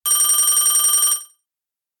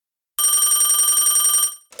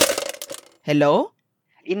Hello?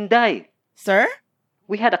 Inday, Sir?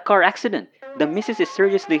 we had a car accident. The missus is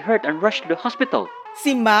seriously hurt and rushed to the hospital.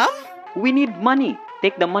 Si ma'am? We need money.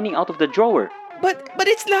 Take the money out of the drawer. But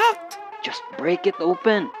it's locked. Just break it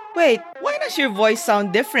open. Wait, why does your voice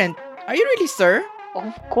sound different? Are you really sir?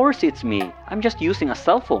 Of course it's me. I'm just using a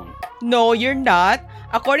cell phone. No, you're not.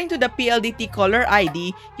 According to the PLDT caller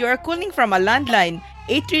ID, you are calling from a landline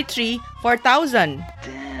 833-4000.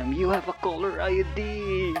 Damn, you have a caller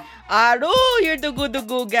ID. Aru, you're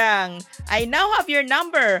dugu-dugu gang. I now have your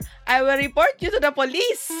number. I will report you to the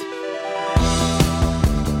police.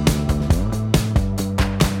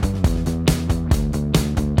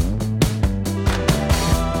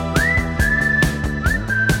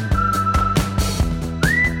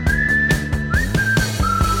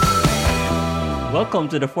 Welcome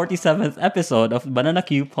to the 47th episode of Banana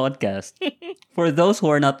Q Podcast. For those who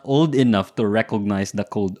are not old enough to recognize the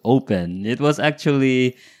cold open, it was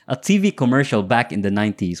actually a TV commercial back in the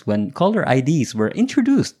 90s when caller IDs were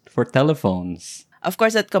introduced for telephones. Of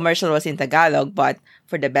course, that commercial was in Tagalog, but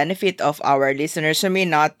for the benefit of our listeners who may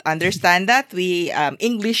not understand that, we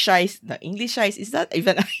Englishize. Is that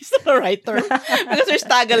even is that the right term? Because we're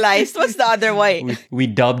Tagalized. What's the other way? We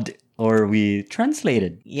dubbed or we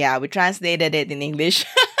translated. Yeah, we translated it in English.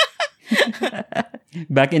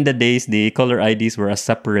 Back in the days, the caller IDs were a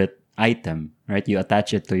separate item, right? You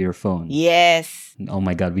attach it to your phone. Yes. Oh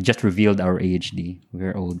my God, we just revealed our age, D.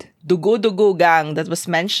 We're old. Dugu Dugu Gang that was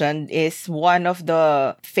mentioned is one of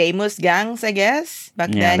the famous gangs, I guess.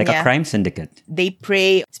 Back Yeah, then, like a crime syndicate. They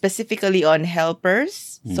prey specifically on helpers.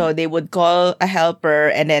 So they would call a helper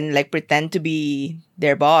and then like pretend to be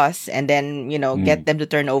their boss and then, get them to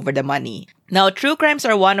turn over the money. Now, true crimes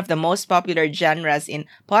are one of the most popular genres in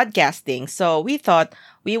podcasting. So we thought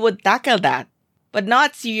we would tackle that. But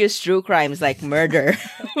not serious true crimes like murder.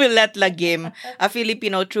 We'll let Lagim, a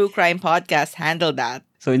Filipino true crime podcast, handle that.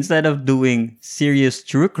 So instead of doing serious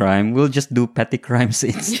true crime, we'll just do petty crimes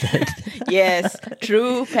instead. Yes,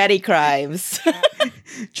 true petty crimes.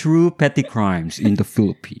 True petty crimes in the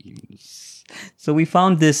Philippines. So we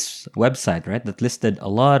found this website, right, that listed a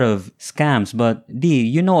lot of scams. But D,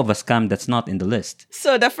 you know of a scam that's not in the list.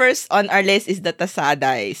 So the first on our list is the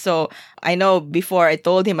Tasaday. So I know before I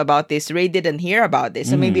told him about this, Ray didn't hear about this.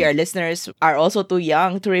 So maybe our listeners are also too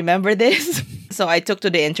young to remember this. So I took to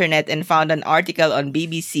the internet and found an article on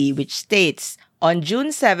BBC which states, on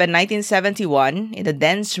June 7, 1971, in the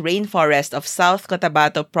dense rainforest of South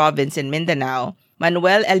Cotabato province in Mindanao,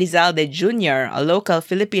 Manuel Elizalde Jr., a local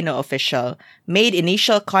Filipino official, made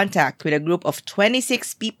initial contact with a group of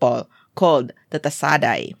 26 people called the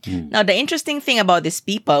Tasaday. Now, the interesting thing about these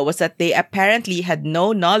people was that they apparently had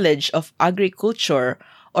no knowledge of agriculture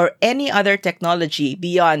or any other technology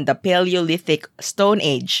beyond the Paleolithic Stone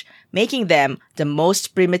Age, making them the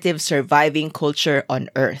most primitive surviving culture on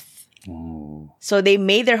Earth. So they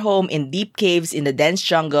made their home in deep caves in the dense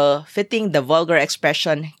jungle, fitting the vulgar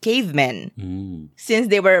expression cavemen. Since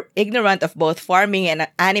they were ignorant of both farming and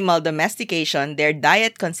animal domestication, their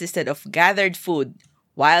diet consisted of gathered food,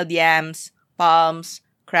 wild yams, palms,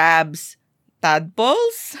 crabs,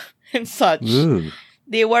 tadpoles, and such. Ooh.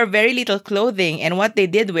 They wore very little clothing, and what they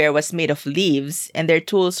did wear was made of leaves, and their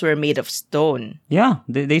tools were made of stone. Yeah,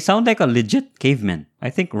 they sound like a legit caveman. I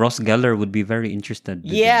think Ross Geller would be very interested.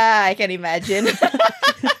 Yeah, I can imagine.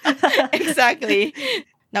 Exactly.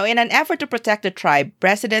 Now, in an effort to protect the tribe,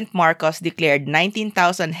 President Marcos declared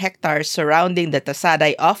 19,000 hectares surrounding the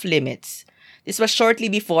Tasaday off limits. This was shortly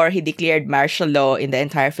before he declared martial law in the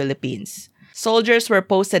entire Philippines. Soldiers were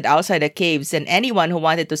posted outside the caves, and anyone who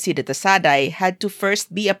wanted to see the Tasaday had to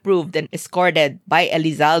first be approved and escorted by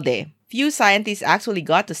Elizalde. Few scientists actually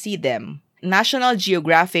got to see them. National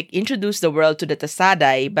Geographic introduced the world to the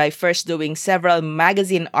Tasaday by first doing several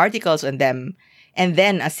magazine articles on them, and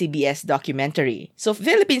then a CBS documentary. So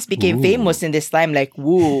Philippines became famous in this time like,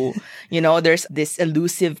 there's this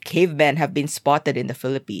elusive cavemen have been spotted in the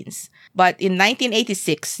Philippines. But in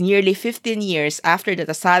 1986, nearly 15 years after the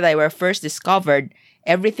Tasaday were first discovered,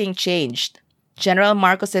 everything changed. General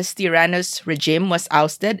Marcos's tyrannous regime was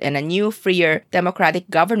ousted and a new, freer, democratic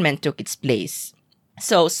government took its place.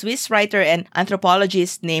 So, Swiss writer and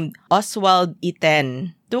anthropologist named Oswald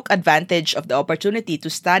Itten took advantage of the opportunity to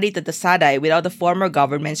study the Tasaday without the former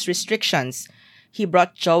government's restrictions. He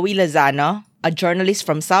brought Joey Lozano, a journalist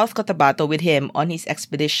from South Cotabato, with him on his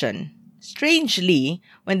expedition. Strangely,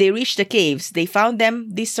 when they reached the caves, they found them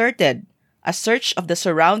deserted. A search of the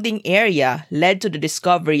surrounding area led to the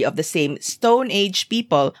discovery of the same Stone Age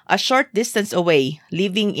people a short distance away,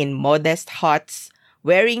 living in modest huts,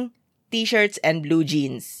 wearing t-shirts and blue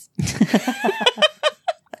jeans.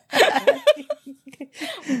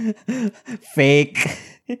 Fake.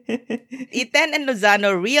 Iten and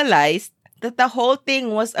Lozano realized that the whole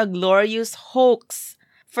thing was a glorious hoax.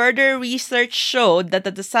 Further research showed that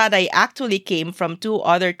the Tasadai actually came from two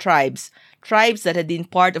other tribes that had been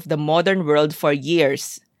part of the modern world for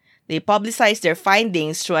years. They publicized their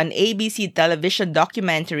findings through an ABC television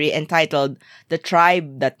documentary entitled The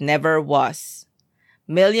Tribe That Never Was.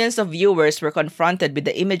 Millions of viewers were confronted with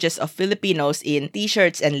the images of Filipinos in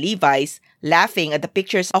t-shirts and Levi's laughing at the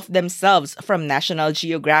pictures of themselves from National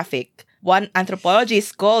Geographic. One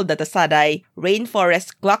anthropologist called the Tasadai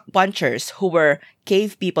rainforest clock punchers who were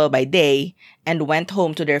cave people by day and went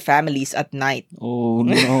home to their families at night. Oh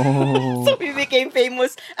no. So we became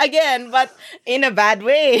famous again, but in a bad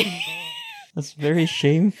way. That's very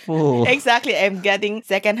shameful. Exactly. I'm getting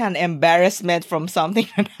secondhand embarrassment from something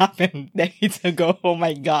that happened decades ago. Oh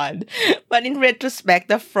my God. But in retrospect,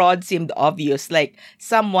 the fraud seemed obvious. Like,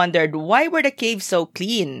 some wondered, why were the caves so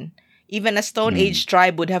clean? Even a Stone Age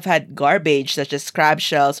tribe would have had garbage such as crab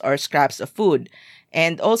shells or scraps of food.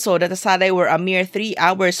 And also, the Tasadai were a mere 3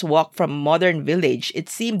 hours walk from modern village. It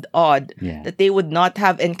seemed odd that they would not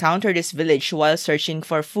have encountered this village while searching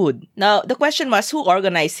for food. Now, the question was, who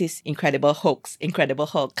organized this incredible hoax? Incredible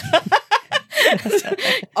Hulk.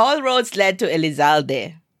 All roads led to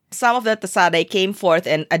Elizalde. Some of the Tasadai came forth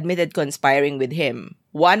and admitted conspiring with him.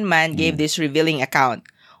 One man gave this revealing account.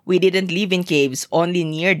 We didn't live in caves, only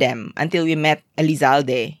near them, until we met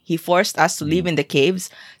Elizalde. He forced us to live in the caves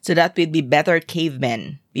so that we'd be better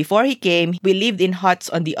cavemen. Before he came, we lived in huts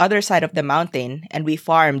on the other side of the mountain, and we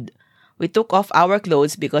farmed. We took off our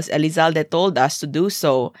clothes because Elizalde told us to do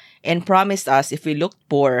so and promised us if we looked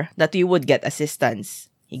poor that we would get assistance.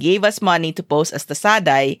 He gave us money to pose as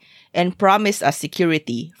Tasadai and promised us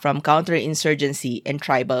security from counterinsurgency and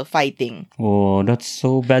tribal fighting. Oh, that's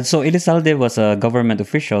so bad. So Elizalde was a government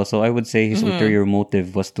official, so I would say his ulterior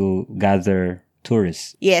motive was to gather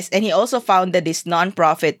tourists. Yes, and he also founded this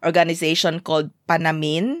non-profit organization called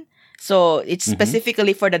Panamin. So it's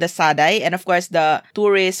specifically for the Tasadai, and of course the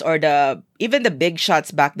tourists or even the big shots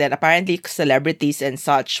back then, apparently celebrities and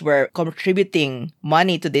such were contributing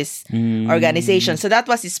money to this organization. So that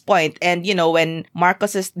was his point. And you know, when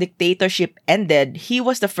Marcos's dictatorship ended, he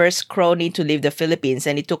was the first crony to leave the Philippines,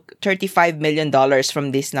 and he took $35 million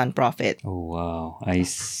from this nonprofit. Oh wow, I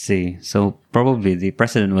see. So probably the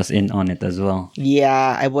president was in on it as well.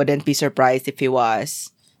 Yeah, I wouldn't be surprised if he was.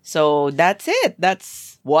 So that's it.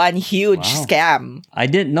 That's one huge scam. I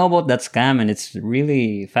didn't know about that scam, and it's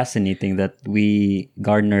really fascinating that we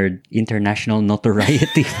garnered international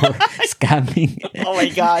notoriety for scamming. Oh my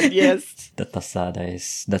God, yes. The Tasada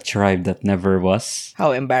is the tribe that never was.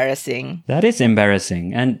 How embarrassing. That is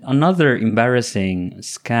embarrassing. And another embarrassing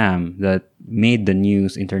scam that made the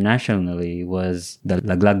news internationally was the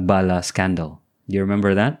Laglag Bala scandal. Do you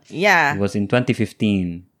remember that? Yeah. It was in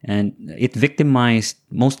 2015. And it victimized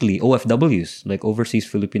mostly OFWs, like overseas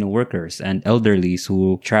Filipino workers and elderlies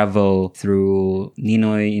who travel through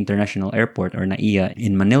Ninoy International Airport or NAIA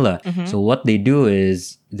in Manila. So what they do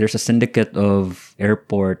is there's a syndicate of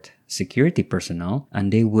airport security personnel,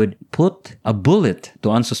 and they would put a bullet to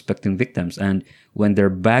unsuspecting victims. And when their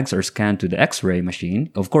bags are scanned to the X-ray machine,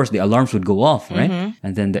 of course, the alarms would go off, right?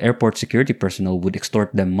 And then the airport security personnel would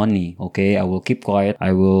extort them money. Okay, I will keep quiet.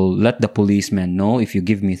 I will let the policeman know if you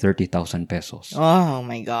give me 30,000 pesos. Oh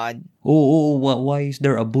my God. Why is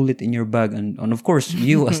there a bullet in your bag? And of course,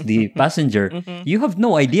 you as the passenger, you have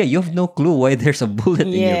no idea. You have no clue why there's a bullet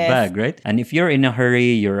in your bag, right? And if you're in a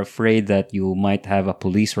hurry, you're afraid that you might have a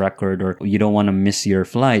police record or you don't want to miss your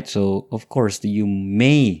flight. So, of course, you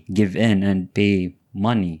may give in and pay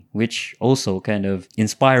money, which also kind of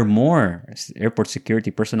inspire more airport security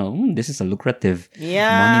personnel. This is a lucrative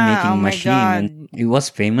money-making machine. God. And it was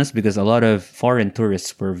famous because a lot of foreign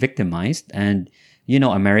tourists were victimized, and you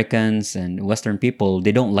know, Americans and Western people,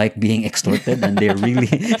 they don't like being extorted, and they really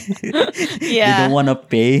they don't want to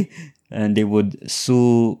pay, and they would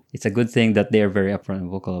sue. It's a good thing that they are very upfront and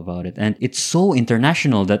vocal about it. And it's so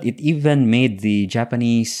international that it even made the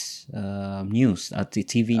Japanese news at the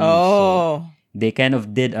TV news. So they kind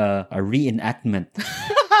of did a reenactment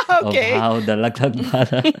of how the Laglag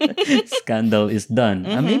Bala scandal is done.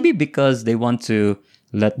 Maybe because they want to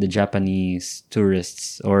let the Japanese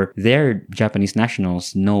tourists or their Japanese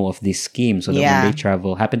nationals know of this scheme, so that when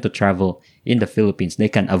they happen to travel in the Philippines, they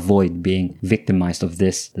can avoid being victimized of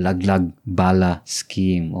this Laglag Bala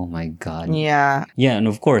scheme. Oh my God. Yeah. Yeah, and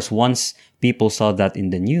of course, once people saw that in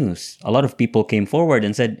the news, a lot of people came forward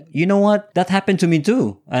and said, you know what? That happened to me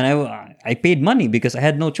too. And I paid money because I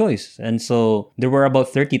had no choice. And so there were about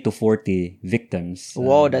 30 to 40 victims.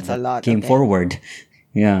 Whoa, that's a lot. Came forward.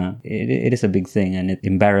 Yeah, it is a big thing, and it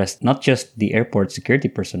embarrassed not just the airport security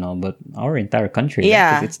personnel, but our entire country.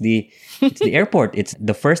 Yeah. Because it's the airport. It's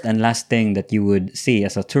the first and last thing that you would see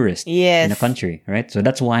as a tourist Yes. in a country, right? So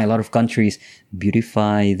that's why a lot of countries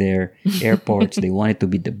beautify their airports. They want it to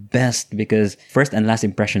be the best because first and last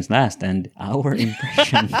impressions last, and our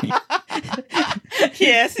impression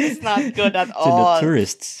Yes, it's not good at to all. the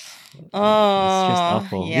tourists. Oh, It's just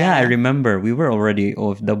awful. Yeah, I remember we were already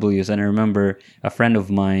OFWs, and I remember a friend of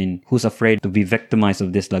mine who's afraid to be victimized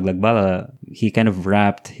of this laglagbala. He kind of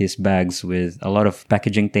wrapped his bags with a lot of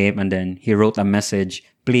packaging tape, and then he wrote a message,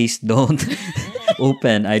 "Please don't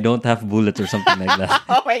open. I don't have bullets," or something like that.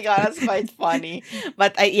 Oh my god, that's quite funny.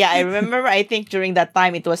 But I remember. I think during that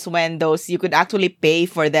time, it was when you could actually pay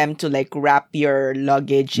for them to like wrap your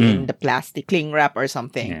luggage in the plastic cling wrap or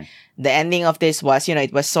something. Yeah. The ending of this was,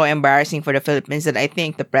 it was so embarrassing for the Philippines that I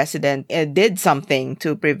think the president did something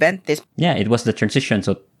to prevent this. Yeah, it was the transition.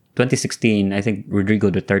 So 2016, I think Rodrigo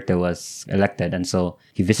Duterte was elected. And so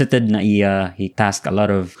he visited NAIA. He tasked a lot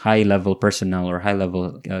of high-level personnel or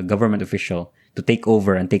high-level government official to take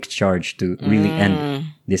over and take charge to really end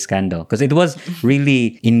this scandal. Because it was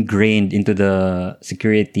really ingrained into the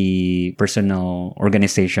security personnel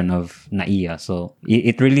organization of NAIA. So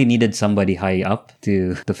it really needed somebody high up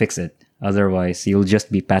to fix it. Otherwise, you'll just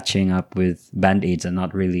be patching up with band-aids and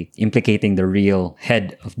not really implicating the real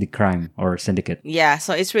head of the crime or syndicate. Yeah,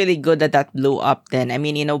 so it's really good that blew up then. I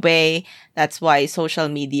mean, in a way, that's why social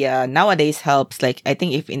media nowadays helps. Like, I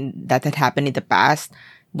think if that had happened in the past,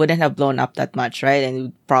 wouldn't have blown up that much, right? And it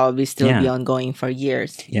would probably still be ongoing for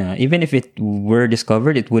years. Yeah, even if it were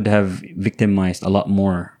discovered, it would have victimized a lot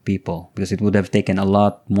more people because it would have taken a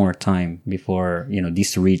lot more time before,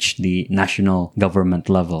 this reached the national government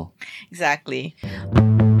level. Exactly.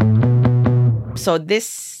 So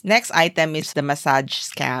this next item is the massage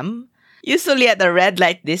scam. Usually at the red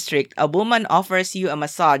light district, a woman offers you a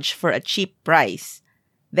massage for a cheap price.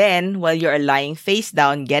 Then, while you're lying face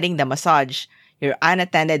down getting the massage, your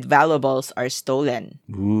unattended valuables are stolen.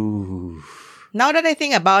 Ooh. Now that I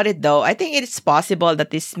think about it though, I think it's possible that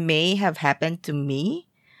this may have happened to me.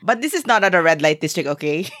 But this is not at a red light district,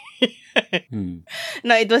 okay?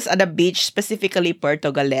 No, it was at a beach, specifically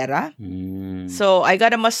Puerto Galera. So I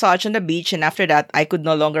got a massage on the beach, and after that, I could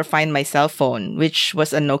no longer find my cell phone, which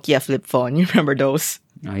was a Nokia flip phone. You remember those?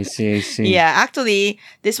 I see. Yeah, actually,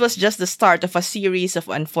 this was just the start of a series of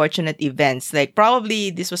unfortunate events. Like, probably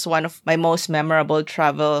this was one of my most memorable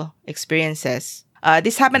travel experiences.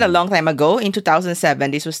 This happened a long time ago, in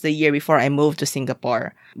 2007. This was the year before I moved to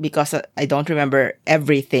Singapore. Because I don't remember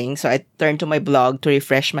everything, so I turned to my blog to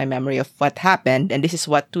refresh my memory of what happened. And this is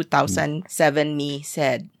what 2007 me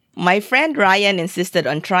said. My friend Ryan insisted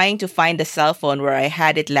on trying to find the cell phone where I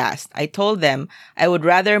had it last. I told them I would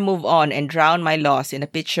rather move on and drown my loss in a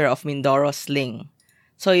picture of Mindoro Sling.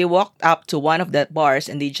 So he walked up to one of the bars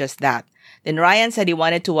and did just that. Then Ryan said he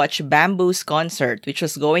wanted to watch Bamboo's concert, which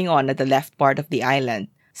was going on at the left part of the island.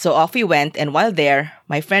 So off we went, and while there,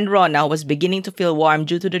 my friend Rona was beginning to feel warm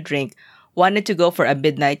due to the drink, wanted to go for a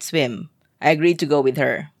midnight swim. I agreed to go with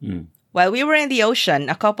her. While we were in the ocean,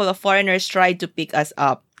 a couple of foreigners tried to pick us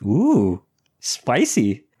up. Ooh,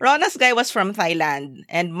 spicy. Rona's guy was from Thailand,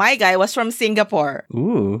 and my guy was from Singapore.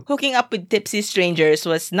 Ooh. Hooking up with tipsy strangers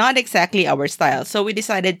was not exactly our style, so we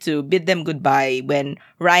decided to bid them goodbye when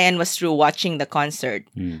Ryan was through watching the concert.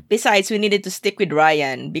 Besides, we needed to stick with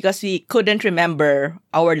Ryan because we couldn't remember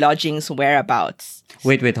our lodging's whereabouts.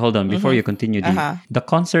 Wait, hold on. Before you continue, the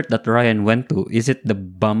concert that Ryan went to, is it the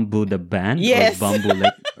Bamboo, the band? Yes. Or Bamboo,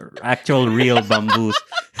 like actual real bamboos?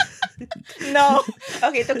 No.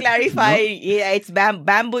 Okay, to clarify, yeah, it's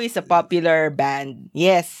Bamboo is a popular band.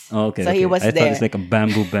 Yes. Okay. So he was I there. thought it's like a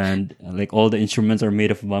bamboo band. Like all the instruments are made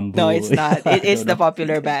of bamboo. No, it's not. It is the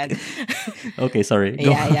popular band. Okay, sorry. Go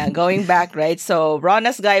Yeah. Going back, right? So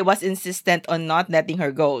Rona's guy was insistent on not letting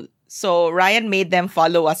her go. So Ryan made them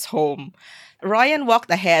follow us home. Ryan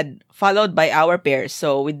walked ahead, followed by our pair,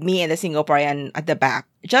 so with me and the Singaporean at the back.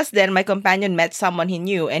 Just then, my companion met someone he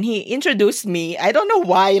knew, and he introduced me. I don't know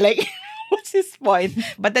why, like, what's his point?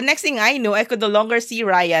 But the next thing I knew, I could no longer see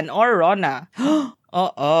Ryan or Rona.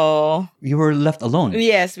 Uh-oh. You were left alone.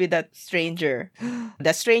 Yes, with that stranger.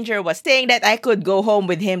 The stranger was saying that I could go home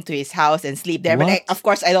with him to his house and sleep there. What? But of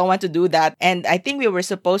course, I don't want to do that. And I think we were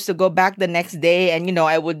supposed to go back the next day and,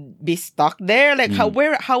 I would be stuck there. Like, how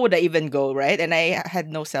would I even go, right? And I had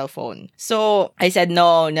no cell phone. So I said,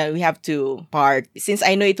 no, we have to part. Since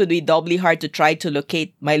I know it would be doubly hard to try to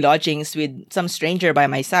locate my lodgings with some stranger by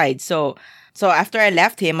my side. So So after I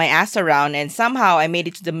left him, I asked around and somehow I made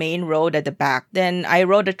it to the main road at the back. Then I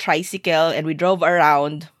rode a tricycle and we drove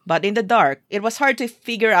around. But in the dark, it was hard to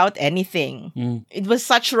figure out anything. It was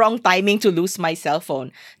such wrong timing to lose my cell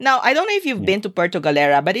phone. Now, I don't know if you've been to Puerto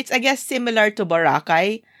Galera, but it's, I guess, similar to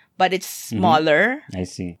Boracay, but it's smaller. I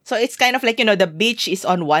see. So it's kind of like, the beach is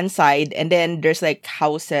on one side and then there's like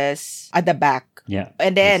houses at the back. Yeah.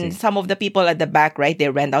 And then some of the people at the back, right, they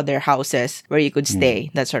rent out their houses where you could stay,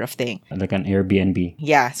 that sort of thing. Like an Airbnb.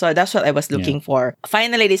 Yeah, so that's what I was looking for.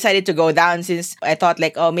 Finally, I decided to go down since I thought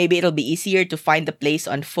like, oh, maybe it'll be easier to find the place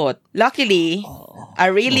on foot. Luckily,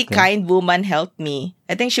 a really kind woman helped me.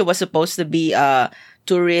 I think she was supposed to be a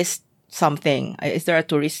tourist something. Is there a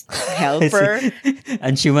tourist helper?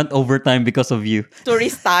 And she went overtime because of you.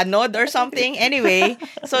 Touristanod or something. Anyway,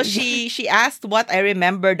 so she asked what I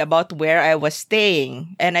remembered about where I was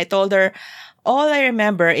staying. And I told her, all I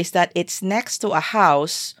remember is that it's next to a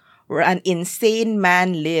house where an insane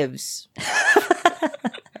man lives.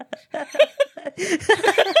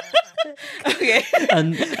 Okay.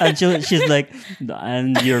 And she's like,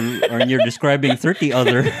 and you're describing 30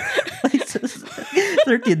 other places.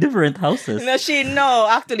 30 different houses.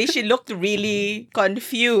 Actually, she looked really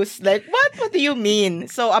confused. Like, what do you mean?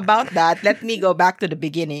 So about that, let me go back to the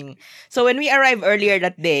beginning. So when we arrived earlier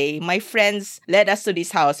that day, my friends led us to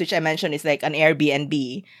this house, which I mentioned is like an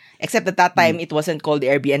Airbnb. Except at that time, it wasn't called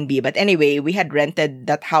Airbnb. But anyway, we had rented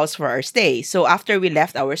that house for our stay. So after we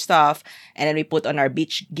left our stuff and then we put on our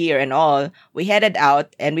beach gear and all, we headed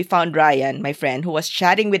out and we found Ryan, my friend, who was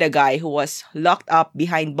chatting with a guy who was locked up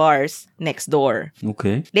behind bars next door.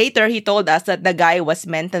 Okay. Later, he told us that the guy was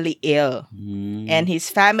mentally ill and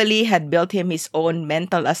his family had built him his own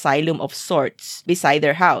mental asylum of sorts beside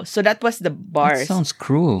their house. So that was the bars. That sounds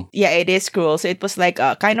cruel. Yeah, it is cruel. So it was like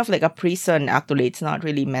kind of like a prison. Actually, it's not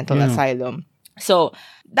really mental asylum. So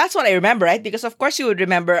that's what I remember, right? Because of course you would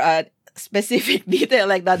remember a specific detail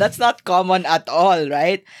like that. That's not common at all,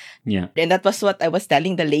 right? Yeah. And that was what I was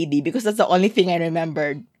telling the lady because that's the only thing I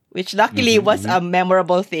remembered, which luckily was a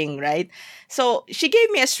memorable thing, right? So she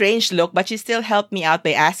gave me a strange look, but she still helped me out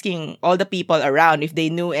by asking all the people around if they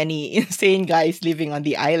knew any insane guys living on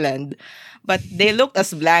the island. But they looked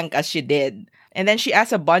as blank as she did. And then she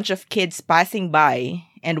asked a bunch of kids passing by,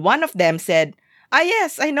 and one of them said,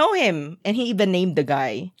 yes, I know him. And he even named the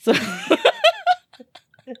guy. So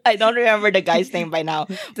I don't remember the guy's name by now.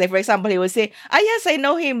 Like, for example, he would say, yes, I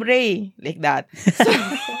know him, Ray. Like that.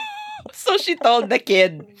 So she told the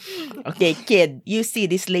kid, okay, kid, you see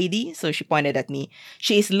this lady? So she pointed at me.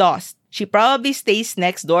 She is lost. She probably stays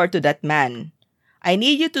next door to that man. I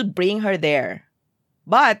need you to bring her there.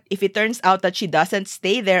 But if it turns out that she doesn't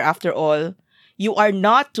stay there after all, you are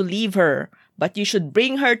not to leave her. But you should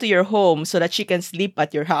bring her to your home so that she can sleep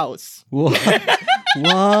at your house. Whoa.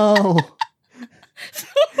 Wow. So,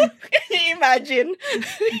 can you imagine?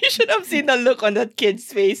 You should have seen the look on that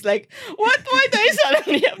kid's face. Like, what? Why do I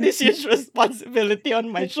suddenly have this huge responsibility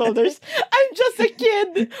on my shoulders? I'm just a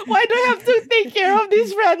kid. Why do I have to take care of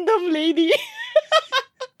this random lady?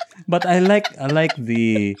 But I like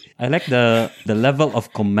the level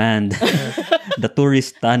of command the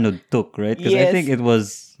Touristanod took, right? Because I think it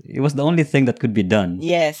was the only thing that could be done.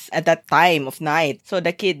 Yes, at that time of night. So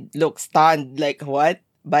the kid looked stunned, like, what?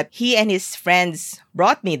 But he and his friends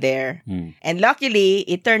brought me there. And luckily,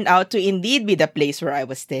 it turned out to indeed be the place where I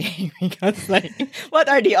was staying. Because, like, what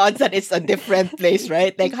are the odds that it's a different place,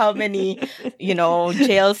 right? Like, how many,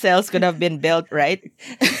 jail cells could have been built, right?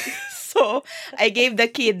 So I gave the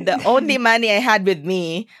kid the only money I had with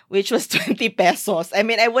me, which was 20 pesos. I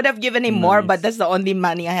mean, I would have given him more, but that's the only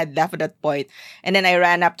money I had left at that point. And then I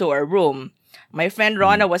ran up to our room. My friend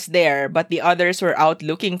Rona was there, but the others were out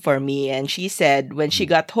looking for me. And she said when she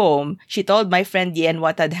got home, she told my friend Yen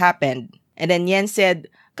what had happened. And then Yen said,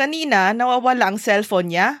 kanina, nawawala ang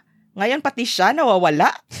cellphone niya. Ngayon pati siya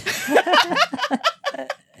nawawala.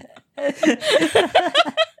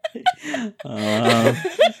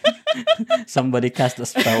 Somebody cast a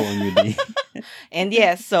spell on you, Dee. And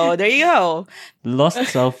yes, so there you go. Lost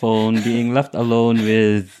cell phone, being left alone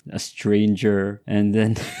with a stranger, and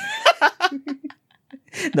then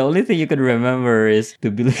the only thing you could remember is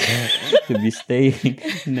to be staying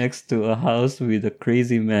next to a house with a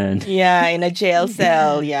crazy man. Yeah, in a jail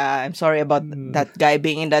cell. Yeah, I'm sorry about that guy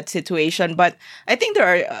being in that situation. But I think there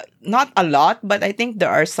are not a lot, but I think there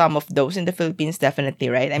are some of those in the Philippines, definitely,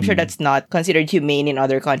 right? I'm sure that's not considered humane in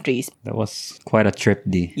other countries. That was quite a trip,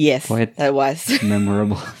 Dee. Yes, quite that was.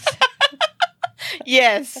 Memorable.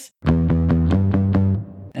 Yes.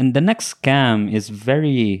 And the next scam is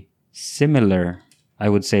very similar, I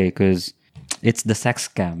would say, because It's the sex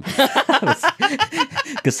scam.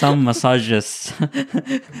 Because some massages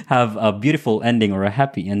have a beautiful ending or a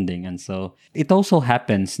happy ending. And so it also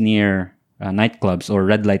happens near nightclubs or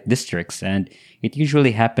red light districts. And it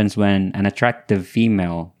usually happens when an attractive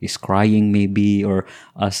female is crying maybe, or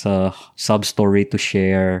as a sub story to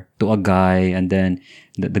share to a guy. And then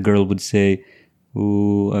the girl would say,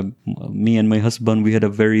 "Oh, me and my husband, we had a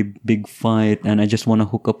very big fight, and I just want to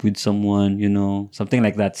hook up with someone, something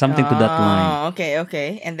like that, something to that line."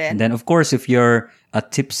 Okay. And And then, of course, if you're a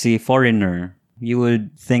tipsy foreigner, you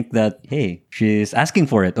would think that, hey, she's asking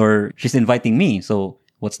for it or she's inviting me. So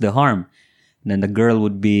what's the harm? Then the girl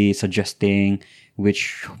would be suggesting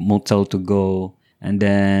which motel to go. And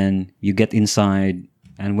then you get inside.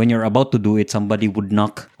 And when you're about to do it, somebody would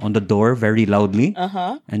knock on the door very loudly.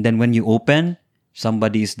 And then when you open,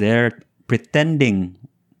 somebody is there pretending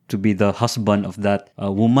to be the husband of that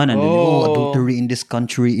woman, and then, adultery in this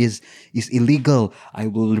country is illegal. I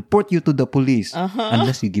will report you to the police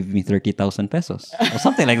unless you give me 30,000 pesos or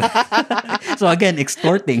something like that. So again,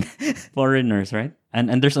 extorting foreigners, right?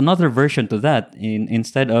 And there's another version to that.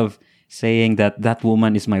 Instead of saying that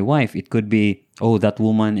woman is my wife, it could be, that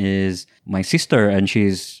woman is my sister and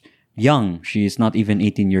she's young. She's not even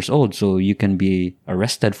 18 years old. So you can be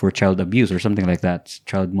arrested for child abuse or something like that.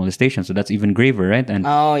 Child molestation. So that's even graver, right? And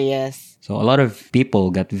yes. so a lot of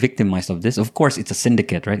people got victimized of this. Of course, it's a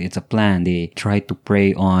syndicate, right? It's a plan. They try to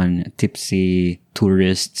prey on tipsy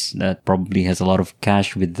tourists that probably has a lot of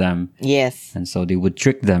cash with them. Yes. And so they would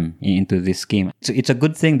trick them into this scheme. So it's a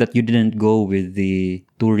good thing that you didn't go with the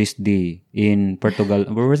tourist D in Portugal.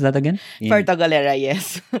 Where was that again? Puerto Galera,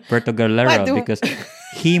 yes. Puerto Galera, because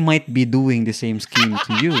he might be doing the same scheme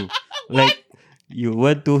to you. Like, you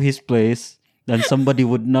went to his place, then somebody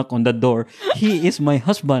would knock on the door. He is my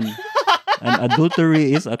husband. And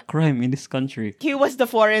adultery is a crime in this country. He was the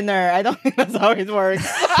foreigner. I don't think that's how it works.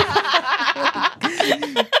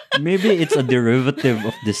 Maybe it's a derivative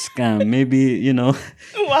of the scam. Maybe,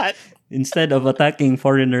 What? instead of attacking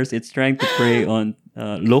foreigners, it's trying to prey on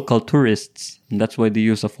local tourists. And that's why they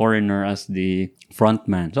use a foreigner as the front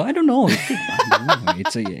man. So I don't know.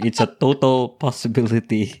 It's a total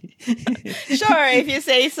possibility. Sure, if you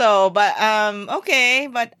say so. But okay,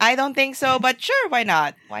 but I don't think so. But sure, why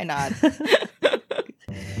not? Why not?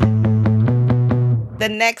 The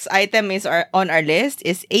next item on our list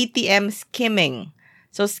is ATM skimming.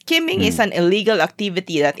 So skimming is an illegal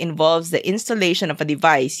activity that involves the installation of a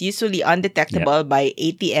device, usually undetectable by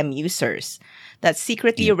ATM users, that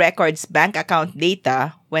secretly records bank account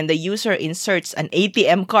data when the user inserts an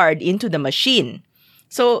ATM card into the machine.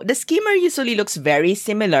 So the skimmer usually looks very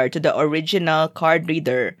similar to the original card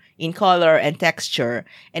reader in color and texture,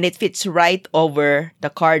 and it fits right over the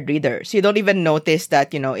card reader. So you don't even notice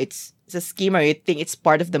that, it's a skimmer. You think it's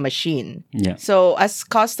part of the machine. Yeah. So as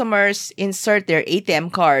customers insert their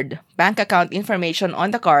ATM card, bank account information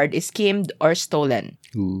on the card is skimmed or stolen.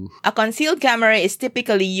 Ooh. A concealed camera is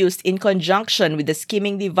typically used in conjunction with the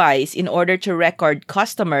skimming device in order to record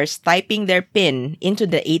customers typing their PIN into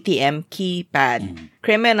the ATM keypad.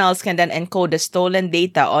 Criminals can then encode the stolen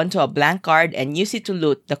data onto a blank card and use it to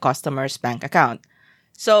loot the customer's bank account.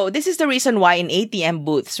 So this is the reason why in ATM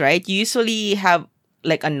booths, right, you usually have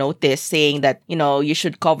like a notice saying that, you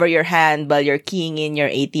should cover your hand while you're keying in your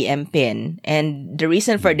ATM PIN. And the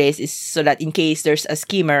reason for this is so that in case there's a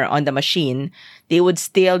skimmer on the machine, they would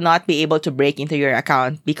still not be able to break into your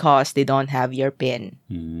account because they don't have your PIN.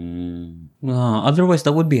 Otherwise,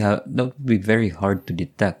 that would be very hard to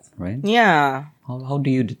detect, right? Yeah. How do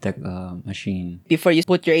you detect a machine? Before you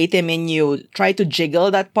put your ATM in, you try to jiggle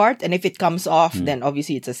that part, and if it comes off, then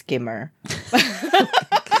obviously it's a skimmer.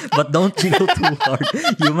 But don't jiggle too hard.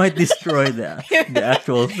 You might destroy the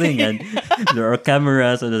actual thing. And there are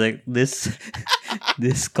cameras and like this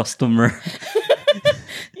customer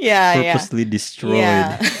purposely destroyed.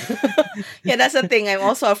 Yeah. Yeah, that's the thing. I'm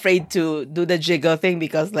also afraid to do the jiggle thing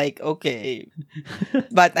because okay.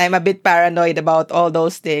 But I'm a bit paranoid about all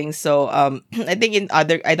those things. So I think I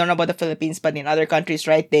don't know about the Philippines, but in other countries,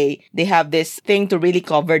 right, they have this thing to really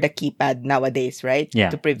cover the keypad nowadays, right? Yeah.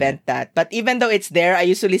 To prevent that. But even though it's there, I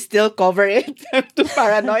usually still cover it. I'm too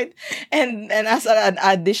paranoid. And as an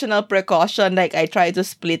additional precaution, I try to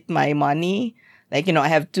split my money. I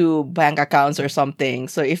have 2 bank accounts or something.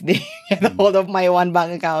 So if they get a hold of my one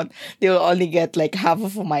bank account, they will only get half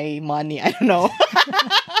of my money. I don't know.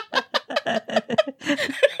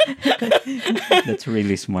 That's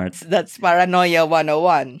really smart. That's paranoia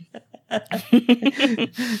 101.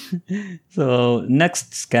 So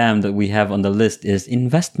next scam that we have on the list is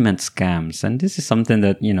investment scams. And this is something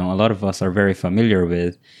that, a lot of us are very familiar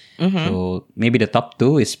with. So maybe the top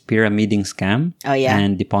two is pyramiding scam Oh, yeah.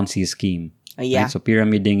 and the Ponzi scheme. Oh, yeah. Right? So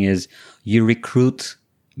pyramiding is you recruit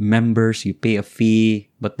members, you pay a fee,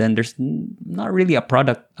 but then there's not really a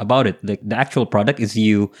product about it. Like the actual product is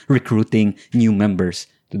you recruiting new members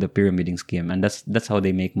to the pyramiding scheme, and that's how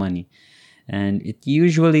they make money. And it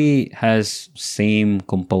usually has same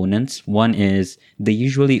components. One is they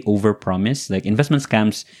usually overpromise. Like investment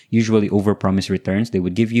scams usually overpromise returns. They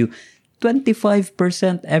would give you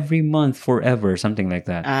 25% every month forever, something like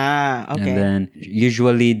that. Okay. And then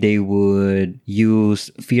usually they would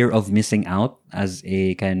use fear of missing out as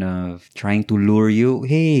a kind of trying to lure you.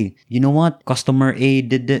 Hey, you know what? Customer A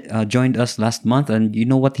joined us last month, and you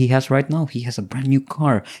know what he has right now? He has a brand new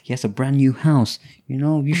car. He has a brand new house.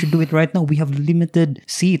 You should do it right now. We have limited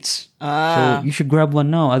seats. So you should grab one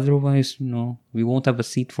now. Otherwise, we won't have a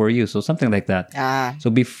seat for you. So something like that. So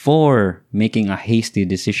before making a hasty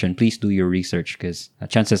decision, please do your research because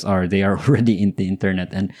chances are they are already in the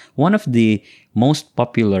internet. And one of the most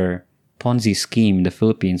popular Ponzi scheme in the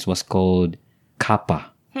Philippines was called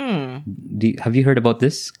Kappa. Have you heard about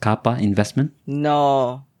this? Kappa investment?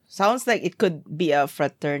 No. Sounds like it could be a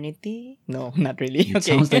fraternity. No, not really. It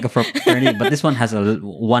sounds like a fraternity, but this one has a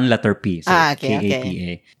one letter P. So Okay.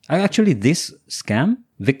 K-A-P-A. Actually, this scam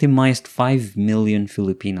victimized 5 million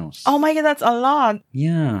Filipinos. Oh my God, that's a lot.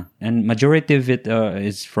 Yeah. And majority of it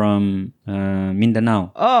is from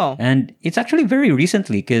Mindanao. Oh. And it's actually very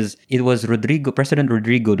recently because it was President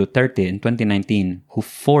Rodrigo Duterte in 2019 who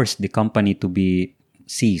forced the company to be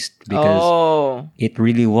seized because it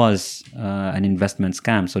really was an investment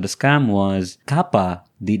scam. So the scam was Kappa,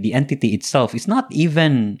 the entity itself, is not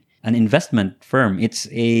even an investment firm. It's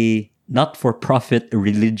a not-for-profit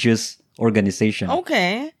religious organization.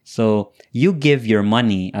 Okay. So you give your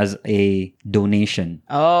money as a donation.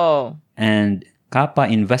 Oh. And Kappa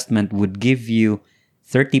Investment would give you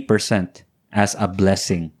 30% as a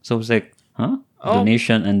blessing. So it's like,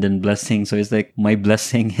 donation and then blessing. So it's like my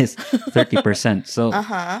blessing is 30%. So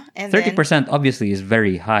And 30% obviously is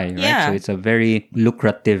very high, right? Yeah. So it's a very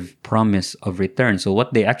lucrative promise of return. So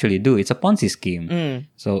what they actually do, it's a Ponzi scheme.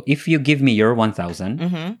 So if you give me your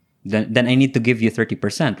 1,000, then I need to give you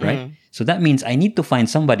 30%, right? So that means I need to find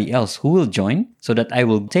somebody else who will join so that I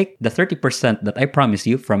will take the 30% that I promised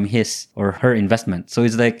you from his or her investment. So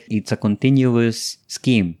it's like, it's a continuous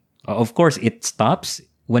scheme. Of course, it stops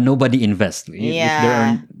when nobody invests. If there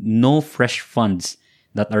are no fresh funds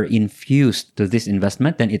that are infused to this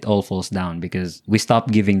investment, then it all falls down because we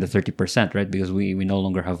stop giving the 30%, right? Because we no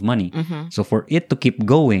longer have money. So for it to keep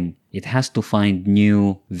going, it has to find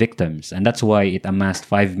new victims. And that's why it amassed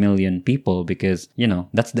 5 million people because,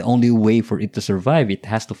 that's the only way for it to survive. It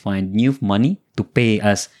has to find new money to pay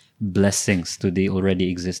as blessings to the already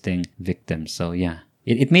existing victims. So yeah.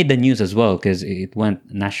 It made the news as well because it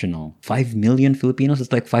went national. 5 million Filipinos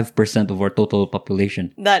is like 5% of our total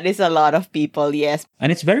population. That is a lot of people, yes.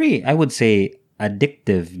 And it's very, I would say,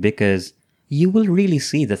 addictive because you will really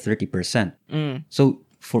see the 30%. So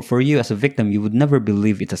for you as a victim, you would never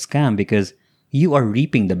believe it's a scam because you are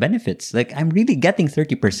reaping the benefits. Like, I'm really getting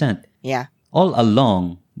 30%. Yeah. All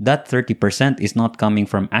along, that 30% is not coming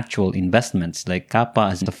from actual investments. Like Kappa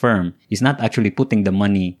as a firm is not actually putting the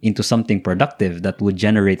money into something productive that would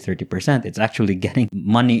generate 30%. It's actually getting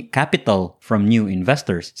money, capital from new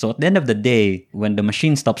investors. So at the end of the day, when the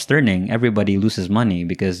machine stops turning, everybody loses money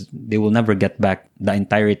because they will never get back the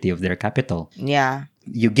entirety of their capital. Yeah.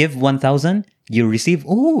 You give 1,000, you receive,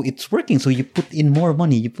 it's working. So you put in more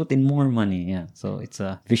money. Yeah. So it's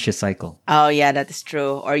a vicious cycle. Oh, yeah, that is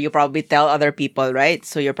true. Or you probably tell other people, right?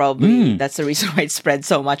 So you're probably, that's the reason why it spread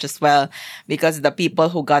so much as well. Because the people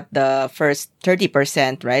who got the first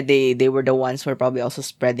 30%, right? They were the ones who were probably also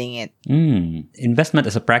spreading it. Investment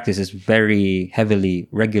as a practice is very heavily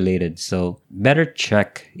regulated. So better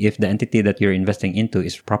check if the entity that you're investing into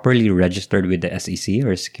is properly registered with the SEC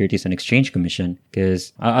or Securities and Exchange Commission.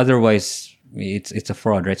 Because otherwise, it's a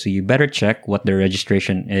fraud, right? So you better check what their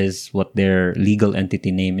registration is, what their legal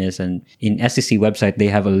entity name is. And in SEC website, they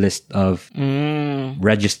have a list of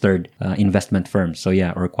registered investment firms. So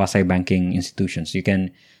yeah, or quasi-banking institutions. You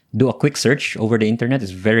can do a quick search over the internet.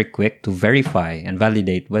 It's very quick to verify and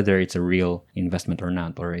validate whether it's a real investment or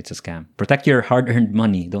not, or it's a scam. Protect your hard-earned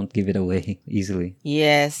money. Don't give it away easily.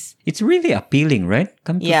 Yes. It's really appealing, right?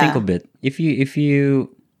 Come to think of it. If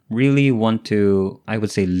you really want to, I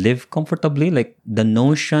would say, live comfortably, like the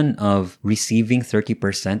notion of receiving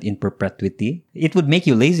 30% in perpetuity, it would make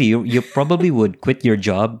you lazy. You probably would quit your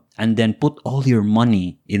job and then put all your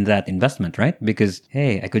money in that investment, right? Because,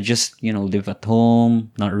 hey, I could just, live at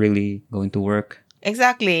home, not really going to work.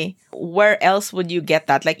 Exactly. Where else would you get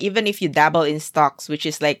that? Like, even if you dabble in stocks, which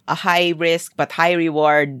is like a high risk but high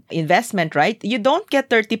reward investment, right? You don't get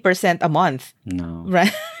 30% a month. No.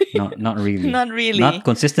 Right? Not really. Not really. Not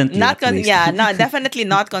consistently, at least. Yeah, no, definitely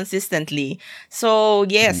not consistently. So,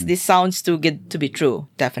 yes, this sounds too good to be true.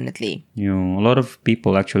 Definitely. A lot of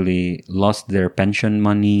people actually lost their pension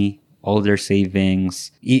money, all their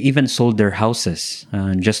savings, even sold their houses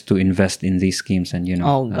just to invest in these schemes. And,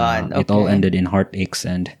 Oh, God. it all Okay. ended in heartaches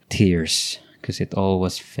and tears because it all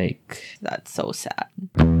was fake. That's so sad.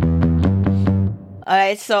 All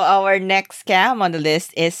right, so our next scam on the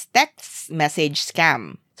list is text message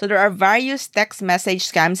scam. So there are various text message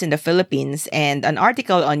scams in the Philippines, and an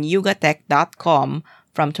article on yugatech.com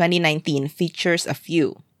from 2019 features a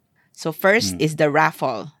few. So first is the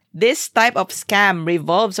raffle. This type of scam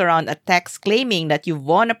revolves around a text claiming that you've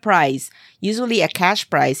won a prize, usually a cash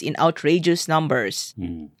prize in outrageous numbers.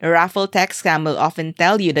 The raffle text scam will often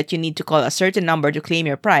tell you that you need to call a certain number to claim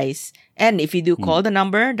your prize. And if you do call the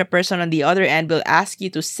number, the person on the other end will ask you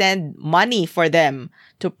to send money for them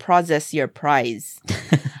to process your prize.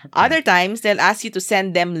 Other times, they'll ask you to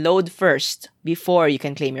send them load first before you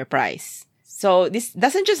can claim your prize. So this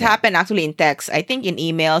doesn't just happen actually in text. I think in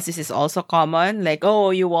emails, this is also common. Like,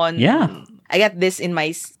 oh, you won. Yeah. I get this in my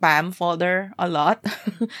spam folder a lot.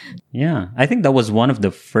 Yeah. I think that was one of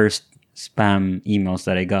the first spam emails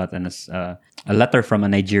that I got, and it's a letter from a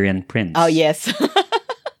Nigerian prince. Oh, yes.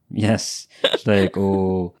 Yes. It's like,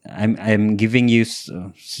 oh, I'm giving you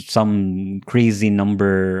some crazy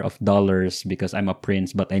number of dollars because I'm a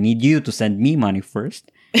prince, but I need you to send me money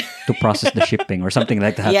first to process the shipping or something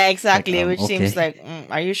like that. Yeah, exactly. Like, which okay. seems like,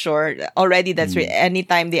 are you sure? Already, that's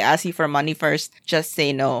anytime they ask you for money first, just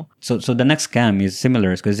say no. So the next scam is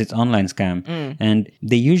similar because it's online scam, and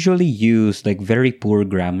they usually use like very poor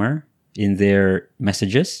grammar in their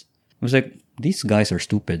messages. I was like, these guys are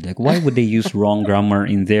stupid. Like, why would they use wrong grammar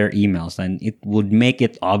in their emails? And it would make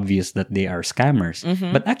it obvious that they are scammers.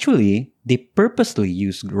 But actually, they purposely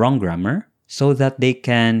use wrong grammar so that they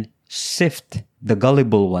can sift the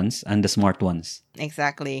gullible ones and the smart ones.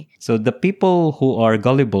 Exactly. So the people who are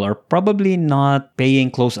gullible are probably not paying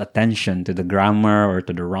close attention to the grammar or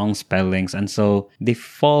to the wrong spellings. And so they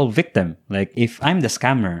fall victim. Like, if I'm the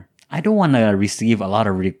scammer, I don't want to receive a lot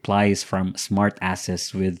of replies from smart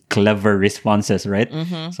asses with clever responses, right?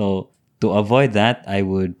 So to avoid that, I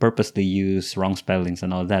would purposely use wrong spellings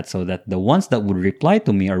and all that so that the ones that would reply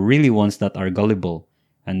to me are really ones that are gullible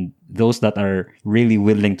and those that are really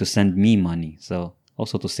willing to send me money. So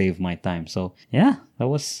also to save my time. So yeah, that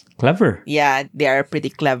was clever. Yeah, they are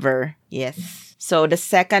pretty clever. Yes. So the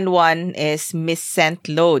second one is missent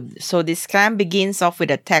load. So this scam begins off with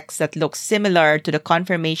a text that looks similar to the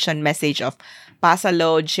confirmation message of Pasa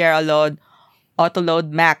Load, Share a Load, Autoload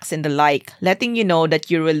Max, and the like, letting you know that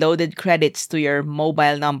you reloaded credits to your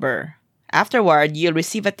mobile number. Afterward, you'll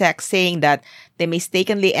receive a text saying that they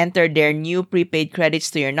mistakenly entered their new prepaid credits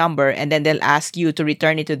to your number, and then they'll ask you to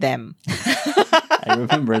return it to them. I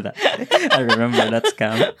remember that. I remember that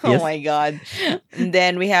scam. Oh Yes. my God. And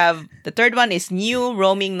then we have the third one is new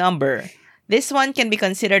roaming number. This one can be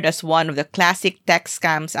considered as one of the classic text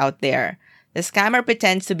scams out there. The scammer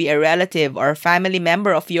pretends to be a relative or family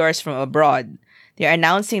member of yours from abroad. They're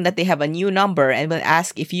announcing that they have a new number and will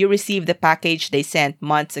ask if you received the package they sent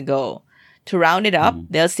months ago. To round it up,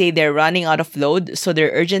 they'll say they're running out of load, so they're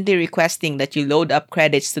urgently requesting that you load up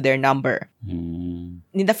credits to their number. In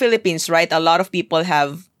the Philippines, right, a lot of people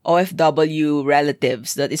have OFW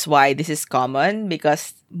relatives. That is why this is common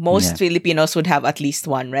because most Filipinos would have at least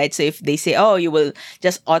one, right? So if they say, oh, you will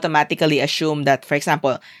just automatically assume that, for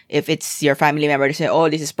example, if it's your family member, they say, oh,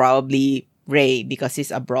 this is probably Ray because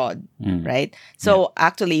he's abroad, right? So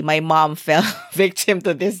actually, my mom fell victim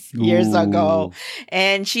to this years ago.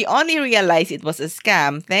 And she only realized it was a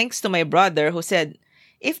scam thanks to my brother who said,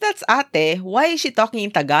 if that's ate, why is she talking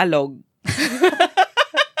in Tagalog?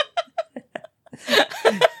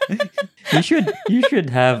 You should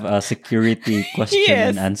have a security question Yes.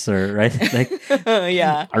 and answer, right? Like,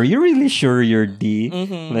 Yeah. are you really sure you're D?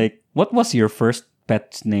 Like, what was your first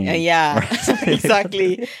pet's name? Yeah, Or something like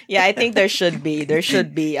exactly. Yeah, I think there should be. There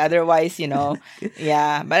should be. Otherwise,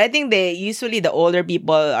 yeah. But I think the older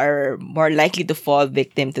people are more likely to fall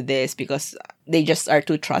victim to this because they just are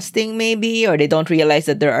too trusting maybe, or they don't realize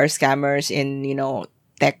that there are scammers in,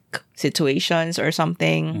 tech situations or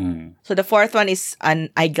something. So the fourth one is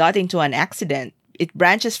I got into an accident. It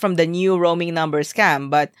branches from the new roaming number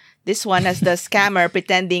scam, but this one has the scammer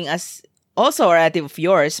pretending as also a relative of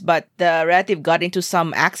yours, but the relative got into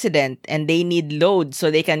some accident and they need load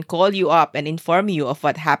so they can call you up and inform you of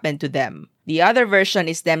what happened to them. The other version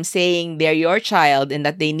is them saying they're your child and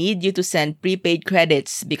that they need you to send prepaid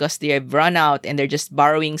credits because they've run out and they're just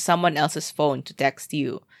borrowing someone else's phone to text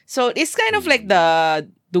you. So it's kind of like the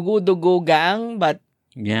Dugu gang, but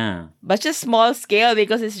just small scale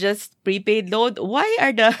because it's just prepaid load. Why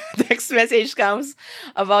are the text message scams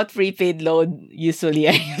about prepaid load usually?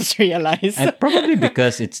 I just realized. Probably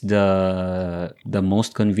because it's the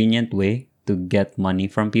most convenient way to get money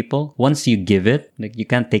from people. Once you give it, like you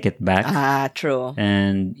can't take it back. True.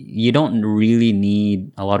 And you don't really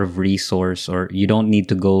need a lot of resource, or you don't need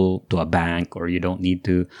to go to a bank, or you don't need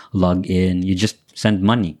to log in. You just send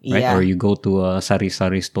money, right? Yeah. Or you go to a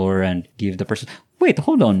sari-sari store and give the person. Wait,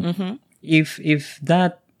 hold on. If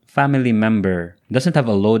that family member doesn't have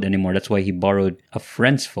a load anymore, that's why he borrowed a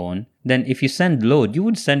friend's phone, then if you send load, you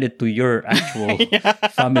would send it to your actual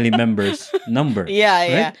family member's number.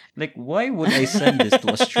 Right? Like, why would I send this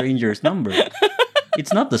to a stranger's number?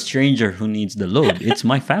 It's not the stranger who needs the load. It's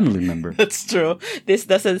my family member. That's true. This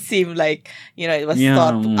doesn't seem like, it was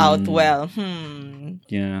thought out well.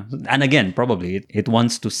 Yeah. And again, probably it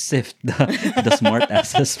wants to sift the smart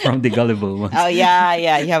asses from the gullible ones. Oh,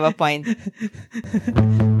 yeah. You have a point.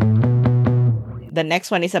 The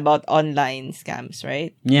next one is about online scams,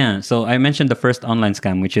 right? Yeah. So I mentioned the first online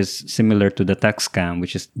scam, which is similar to the text scam,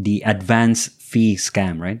 which is the advance fee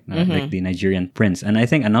scam, right? Like the Nigerian prince. And I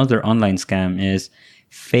think another online scam is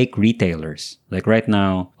fake retailers. Like right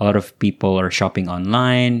now, a lot of people are shopping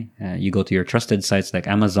online. You go to your trusted sites like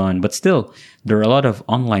Amazon, but still, there are a lot of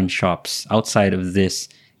online shops outside of this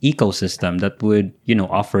ecosystem that would,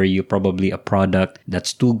 offer you probably a product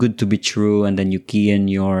that's too good to be true, and then you key in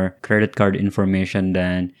your credit card information,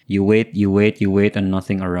 then you wait, and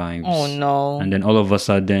nothing arrives. Oh no. And then all of a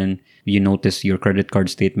sudden, you notice your credit card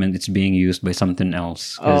statement, it's being used by something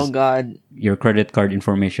else. Oh God. Your credit card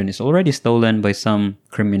information is already stolen by some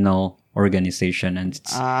criminal organization, and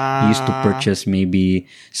it's used to purchase maybe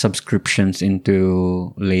subscriptions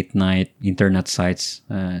into late night internet sites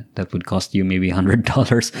that would cost you maybe $100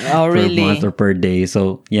 per month or per day.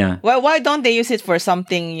 So yeah. Well, why don't they use it for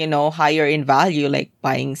something, higher in value, like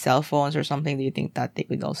buying cell phones or something? Do you think that they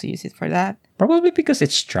could also use it for that? Probably because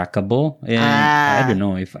it's trackable. And I don't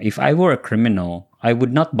know, if I were a criminal, I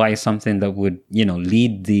would not buy something that would,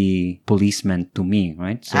 lead the policeman to me,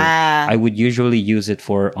 right? So I would usually use it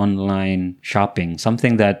for online shopping,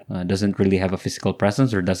 something that doesn't really have a physical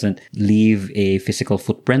presence or doesn't leave a physical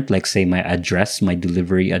footprint, like say my address, my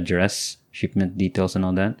delivery address, shipment details and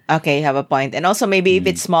all that. Okay, you have a point. And also maybe if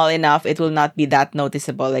it's small enough, it will not be that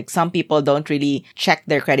noticeable. Like some people don't really check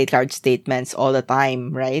their credit card statements all the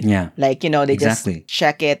time, right? Yeah. Like, they just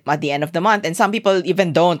check it at the end of the month. And some people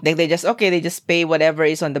even don't. They just pay whatever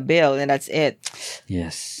is on the bill and that's it.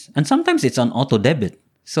 Yes. And sometimes it's on auto debit.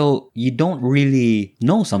 So you don't really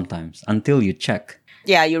know sometimes until you check.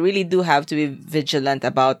 Yeah, you really do have to be vigilant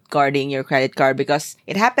about guarding your credit card because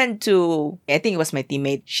it happened to, I think it was my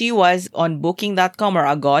teammate. She was on booking.com or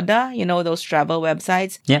Agoda, those travel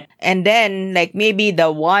websites. Yeah. And then maybe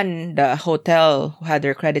the hotel who had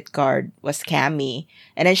her credit card was scammy.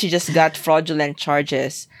 And then she just got fraudulent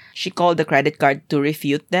charges. She called the credit card to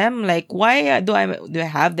refute them. Like, why do I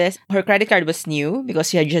have this? Her credit card was new because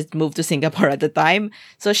she had just moved to Singapore at the time.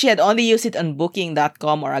 So she had only used it on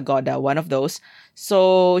booking.com or Agoda, one of those.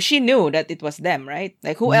 So she knew that it was them, right?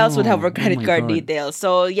 Like who else would have her credit card details?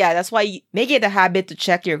 So yeah, that's why make it a habit to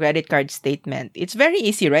check your credit card statement. It's very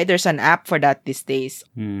easy, right? There's an app for that these days.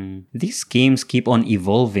 These schemes keep on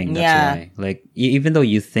evolving. That's why. Like even though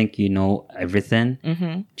you think you know everything,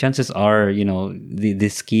 chances are, the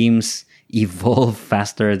schemes evolve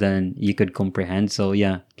faster than you could comprehend. So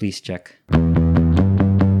yeah, please check.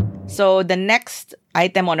 So the next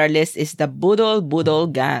item on our list is the Budol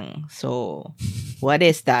Budol Gang. So what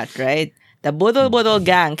is that, right? The Budol Budol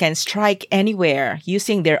Gang can strike anywhere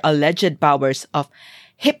using their alleged powers of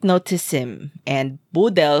hypnotism and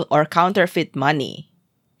budel or counterfeit money.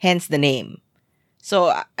 Hence the name.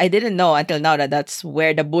 So I didn't know until now that that's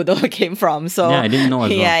where the budol came from. So yeah, I didn't know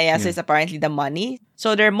as well. Yeah. So it's apparently the money.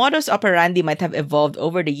 So their modus operandi might have evolved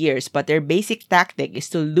over the years, but their basic tactic is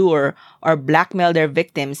to lure or blackmail their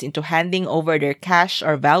victims into handing over their cash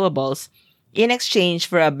or valuables in exchange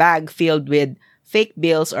for a bag filled with fake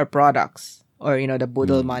bills or products. or, the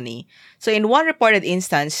budol money. So in one reported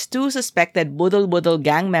instance, 2 suspected budol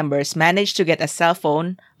gang members managed to get a cell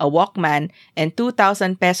phone, a Walkman, and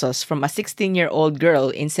 2,000 pesos from a 16-year-old girl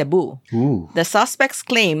in Cebu. Ooh. The suspects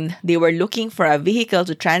claimed they were looking for a vehicle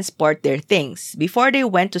to transport their things. Before they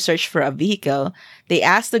went to search for a vehicle, they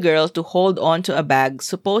asked the girl to hold on to a bag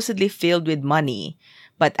supposedly filled with money,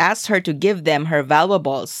 but asked her to give them her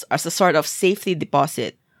valuables as a sort of safety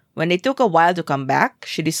deposit. When they took a while to come back,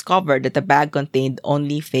 she discovered that the bag contained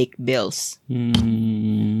only fake bills.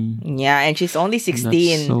 Yeah, and she's only 16.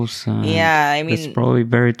 That's so sad. Yeah, I mean... That's probably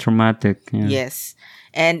very traumatic. Yeah. Yes.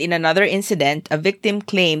 And in another incident, a victim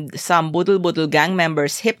claimed some budol gang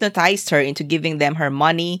members hypnotized her into giving them her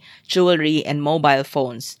money, jewelry, and mobile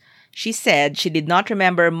phones. She said she did not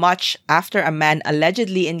remember much after a man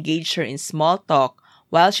allegedly engaged her in small talk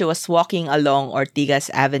while she was walking along Ortigas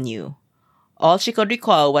Avenue. All she could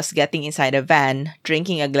recall was getting inside a van,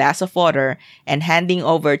 drinking a glass of water, and handing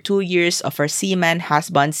over 2 years of her seaman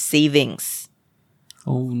husband's savings.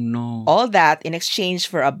 Oh no. All that in exchange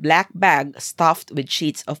for a black bag stuffed with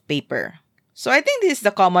sheets of paper. So I think this is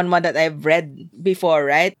the common one that I've read before,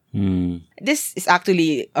 right? This is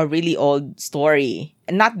actually a really old story.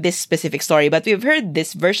 Not this specific story, but we've heard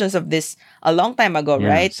these versions of this a long time ago,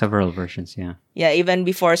 right? Several versions, yeah. Yeah, even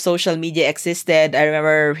before social media existed, I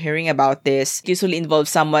remember hearing about this. It usually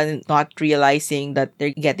involves someone not realizing that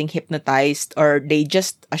they're getting hypnotized, or they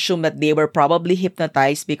just assume that they were probably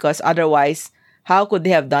hypnotized because otherwise, how could they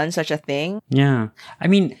have done such a thing? Yeah. I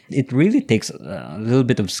mean, it really takes a little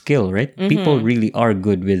bit of skill, right? People really are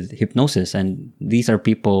good with hypnosis, and these are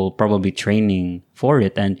people probably training for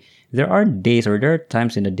it. And there are days, or there are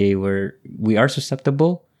times in the day where we are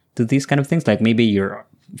susceptible to these kind of things. Like maybe you're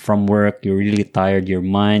from work, you're really tired, your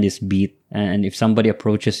mind is beat, and if somebody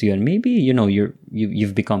approaches you and maybe,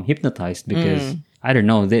 you've become hypnotized because, I don't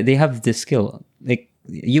know, they have this skill. Like,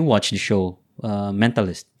 you watch the show,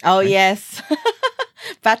 Mentalist. Oh, right? Yes.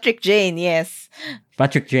 Patrick Jane, yes.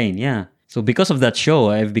 Patrick Jane, yeah. So because of that show,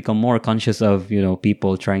 I've become more conscious of,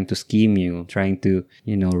 people trying to scheme you, trying to,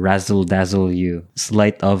 razzle-dazzle you,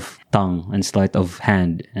 sleight of tongue and sleight of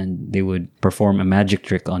hand. And they would perform a magic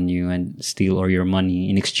trick on you and steal all your money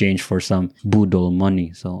in exchange for some budol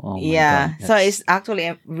money. So, oh my God. So it's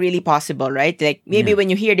actually really possible, right? Like, maybe when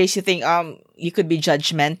you hear this, you think, you could be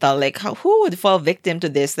judgmental. Like, who would fall victim to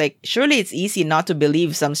this? Like, surely it's easy not to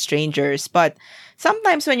believe some strangers, but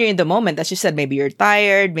sometimes when you're in the moment, as you said, maybe you're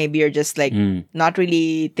tired, maybe you're just like not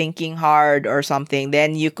really thinking hard or something,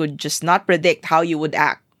 then you could just not predict how you would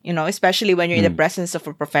act, especially when you're in the presence of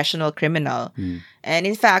a professional criminal. And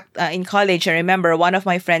in fact, in college, I remember one of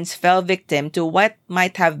my friends fell victim to what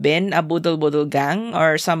might have been a budol gang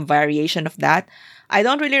or some variation of that. I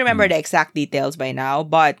don't really remember the exact details by now,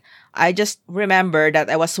 but I just remember that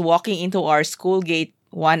I was walking into our school gate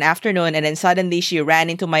one afternoon, and then suddenly she ran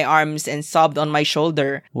into my arms and sobbed on my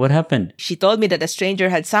shoulder. What happened? She told me that a stranger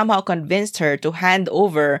had somehow convinced her to hand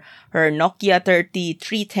over her Nokia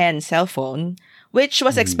 3310 cell phone, which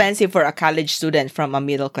was expensive for a college student from a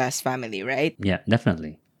middle-class family, right? Yeah,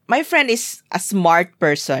 definitely. My friend is a smart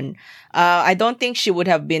person. I don't think she would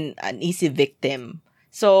have been an easy victim.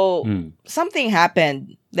 So something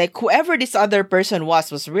happened. Like, whoever this other person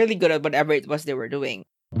was really good at whatever it was they were doing.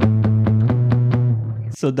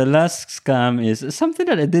 So the last scam is something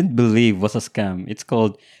that I didn't believe was a scam. It's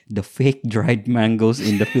called the fake dried mangoes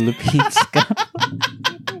in the Philippines scam.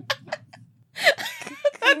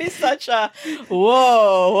 That is such a,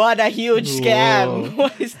 whoa, what a huge scam.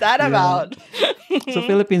 What is that about? So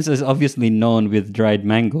Philippines is obviously known with dried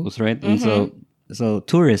mangoes, right? And so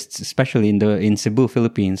tourists, especially in Cebu,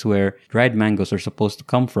 Philippines, where dried mangoes are supposed to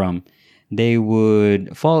come from, they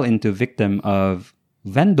would fall into victim of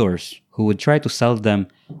vendors who would try to sell them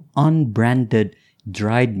unbranded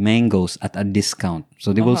dried mangoes at a discount.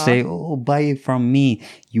 So they will say, oh, buy from me.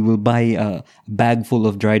 You will buy a bag full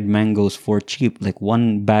of dried mangoes for cheap. Like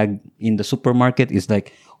one bag in the supermarket is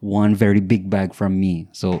like one very big bag from me.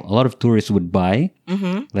 So a lot of tourists would buy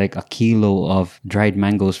like a kilo of dried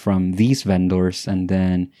mangoes from these vendors. And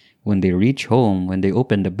then when they reach home, when they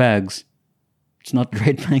open the bags, it's not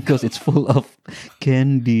dried mangoes. It's full of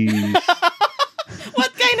candies.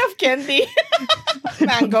 What kind of candy?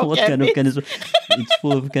 Mango what candy. Kind of candies? It's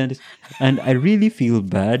full of candies. And I really feel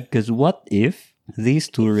bad because what if these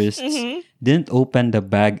tourists didn't open the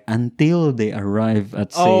bag until they arrive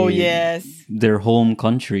at, say, their home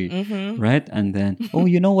country, right? And then, oh,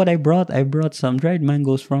 you know what I brought? I brought some dried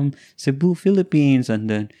mangoes from Cebu, Philippines. And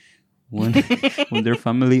then when their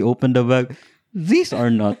family opened the bag, these are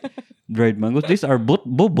not dried mangoes. These are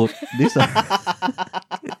bobot. These are...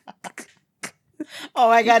 Oh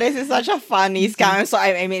my god, this is such a funny scam. So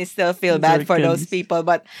I mean, still feel bad for those people,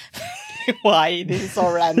 but why? This is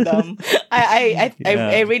so random.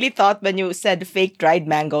 I really thought when you said fake dried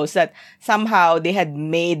mangoes that somehow they had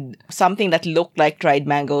made something that looked like dried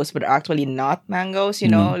mangoes but actually not mangoes, you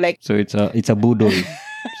know? Like So it's a boodle.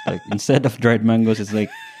 It's like instead of dried mangoes, it's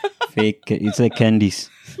like fake. It's like candies.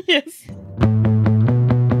 yes.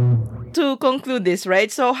 To conclude this,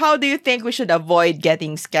 right? So how do you think we should avoid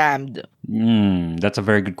getting scammed? That's a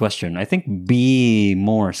very good question. I think be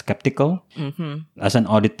more skeptical. As an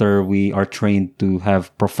auditor, we are trained to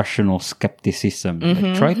have professional skepticism.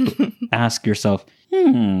 Like, try to ask yourself,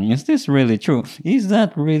 is this really true? Is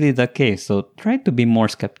that really the case? So try to be more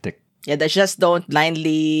skeptic. Yeah, that just don't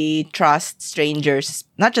blindly trust strangers.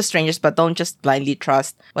 Not just strangers, but don't just blindly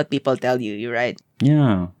trust what people tell you. You're right.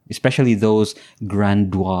 Yeah, especially those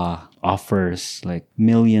grandeur offers, like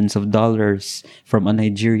millions of dollars from a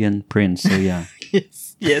Nigerian prince. So yeah.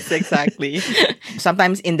 Yes, exactly.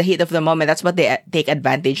 Sometimes in the heat of the moment, that's what they take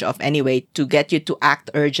advantage of anyway, to get you to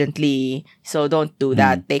act urgently. So don't do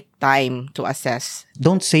that. Take time to assess.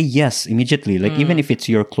 Don't say yes immediately. Like even if it's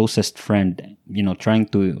your closest friend, trying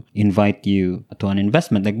to invite you to an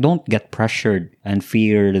investment, like don't get pressured and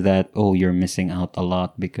fear that, oh, you're missing out a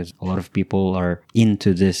lot because a lot of people are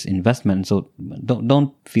into this investment. So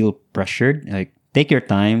don't feel pressured. Like take your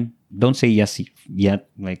time. Don't say yes yet.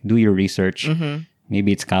 Like do your research.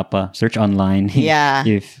 Maybe it's Kappa. Search online. Yeah.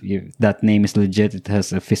 if that name is legit, it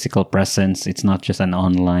has a physical presence. It's not just an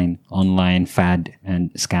online fad and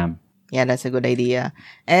scam. Yeah, that's a good idea.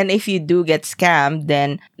 And if you do get scammed,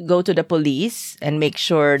 then go to the police and make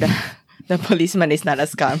sure that the policeman is not a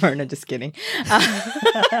scammer. No, just kidding.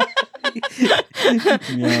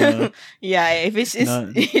 Yeah, if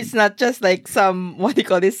it's not just like some, what do you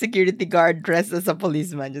call this, security guard dressed as a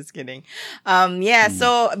policeman. Just kidding.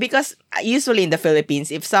 So because usually in the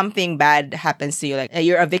Philippines, if something bad happens to you, like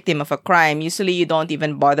you're a victim of a crime, usually you don't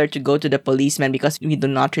even bother to go to the policeman because we do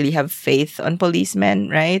not really have faith on policemen,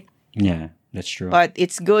 right? Yeah, that's true. But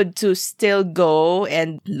it's good to still go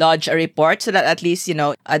and lodge a report so that at least,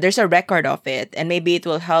 there's a record of it and maybe it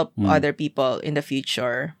will help other people in the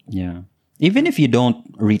future. Yeah. Even if you don't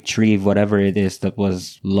retrieve whatever it is that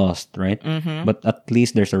was lost, right? But at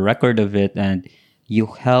least there's a record of it and you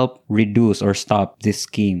help reduce or stop this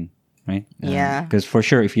scheme, right? Yeah. Because for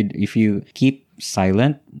sure, if you keep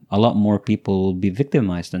silent, a lot more people will be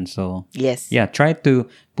victimized. And so, yes. Yeah, try to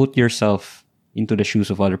put yourself into the shoes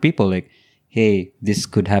of other people. Like, hey, this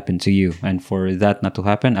could happen to you. And for that not to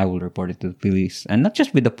happen, I will report it to the police. And not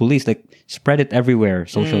just with the police, like spread it everywhere.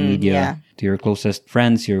 Social media, to your closest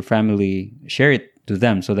friends, your family. Share it to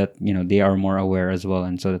them so that, they are more aware as well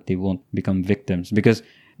and so that they won't become victims. Because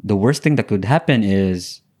the worst thing that could happen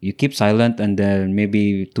is you keep silent and then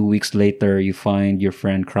maybe 2 weeks later you find your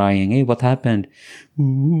friend crying, hey, what happened?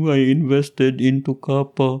 Ooh, I invested into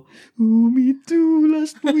Kappa. Ooh, me too,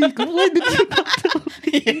 last week. Why did you not tell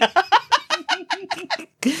me?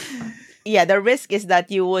 Yeah, the risk is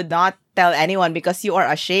that you would not tell anyone because you are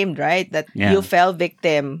ashamed, right? That you fell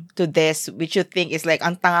victim to this, which you think is like,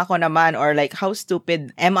 ang tanga ko naman, or like, how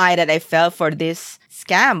stupid am I that I fell for this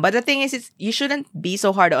scam? But the thing is, you shouldn't be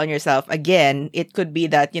so hard on yourself. Again, it could be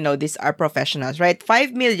that, these are professionals, right?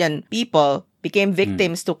 5 million people became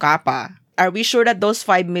victims to Kappa. Are we sure that those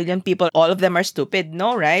 5 million people, all of them are stupid?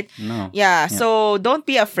 No, right? No. Yeah, so don't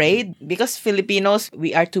be afraid because Filipinos,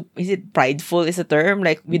 we are too, is it prideful is the term?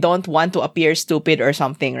 Like, we don't want to appear stupid or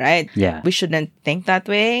something, right? Yeah. We shouldn't think that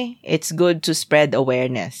way. It's good to spread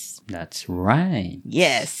awareness. That's right.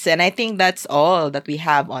 Yes, and I think that's all that we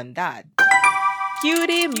have on that.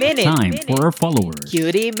 Cutie Minute. Time for our followers.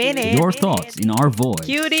 Cutie Minute. Your thoughts in our voice.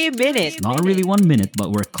 Cutie Minute. It's not really 1 minute,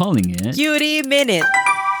 but we're calling it Cutie Minute.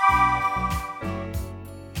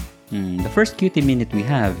 The first cutie minute we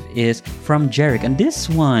have is from Jerick, and this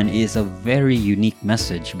one is a very unique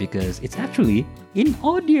message because it's actually in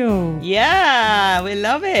audio. Yeah, we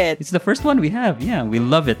love it. It's the first one we have. Yeah, we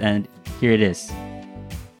love it, and here it is.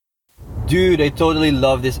 Dude, I totally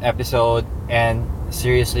love this episode, and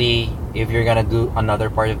seriously, if you're gonna do another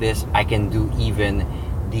part of this, I can do even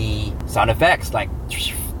the sound effects, like,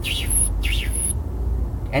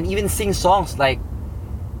 and even sing songs like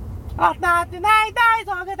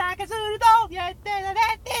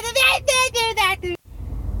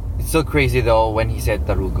it's so crazy though when he said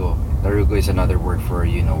tarugo. Tarugo is another word for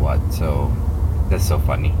you know what, so that's so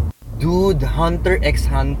funny. Dude, Hunter x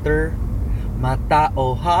Hunter. Mata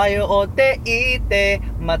ohayo o te ite,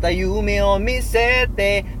 mata yume o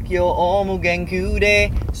misete, kyou mo genkyou de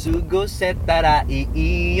sugosetara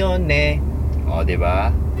ii yo ne. Oh, diba?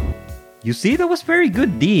 You see, that was very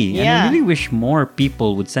good, D. And Yeah. I really wish more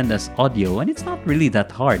people would send us audio. And it's not really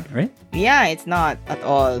that hard, right? Yeah, it's not at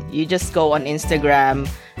all. You just go on Instagram,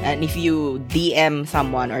 and if you DM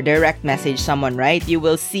someone or direct message someone, right, you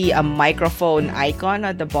will see a microphone icon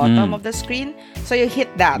at the bottom of the screen. So you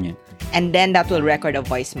hit that, Yeah. and then that will record a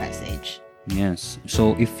voice message. Yes.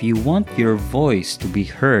 So if you want your voice to be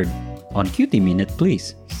heard on QT Minute,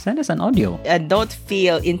 please send us an audio. And don't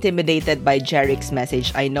feel intimidated by Jerick's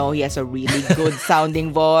message. I know he has a really good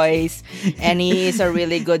sounding voice, and he is a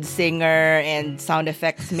really good singer and sound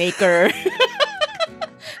effects maker.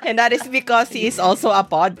 And that is because he is also a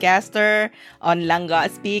podcaster on Langa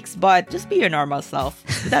Speaks, but just be your normal self.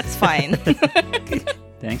 That's fine.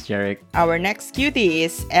 Thanks, Jerick. Our next cutie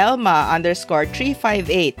is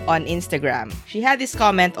Elma_358 on Instagram. She had this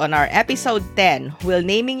comment on our episode 10, Will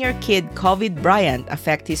naming your kid COVID Bryant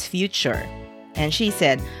affect his future? And she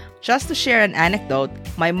said, just to share an anecdote,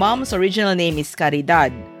 my mom's original name is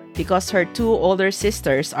Caridad because her two older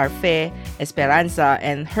sisters are Fe, Esperanza,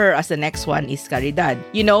 and her as the next one is Caridad.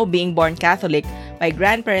 You know, being born Catholic, my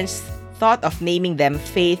grandparents thought of naming them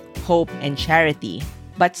Faith, Hope, and Charity.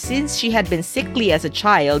 But since she had been sickly as a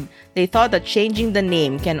child, they thought that changing the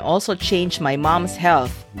name can also change my mom's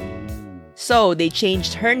health. So they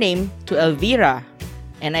changed her name to Elvira.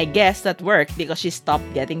 And I guess that worked because she stopped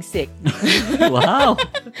getting sick. Wow.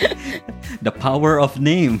 The power of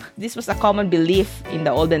name. This was a common belief in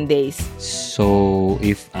the olden days. So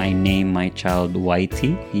if I name my child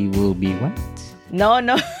Whitey, he will be what? No.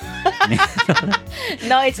 No,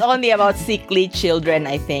 it's only about sickly children,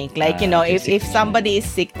 I think. Like, Okay, if somebody is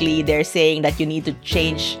sickly, they're saying that you need to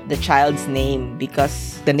change the child's name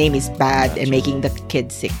because the name is bad and making the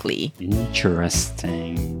kid sickly.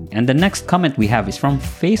 Interesting. And the next comment we have is from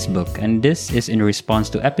Facebook, and this is in response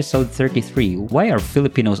to episode 33, Why are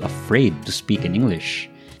Filipinos afraid to speak in English?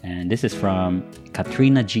 And this is from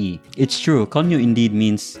Katrina G. It's true, konyo indeed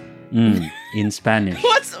means in Spanish.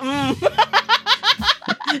 What's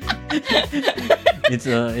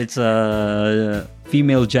It's a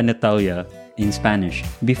female genitalia in Spanish.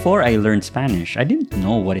 Before I learned Spanish, I didn't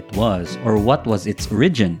know what it was or what was its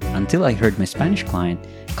origin until I heard my Spanish client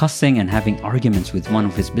cussing and having arguments with one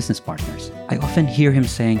of his business partners. I often hear him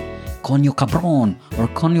saying, "Coño cabrón" or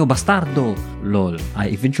 "Coño bastardo." Lol. I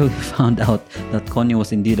eventually found out that coño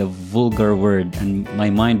was indeed a vulgar word and my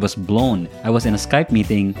mind was blown. I was in a Skype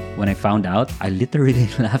meeting when I found out. I literally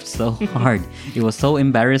laughed so hard. It was so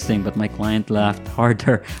embarrassing, but my client laughed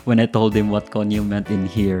harder when I told him what coño meant in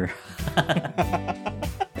here.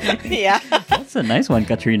 Yeah. That's a nice one,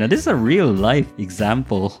 Katrina. This is a real life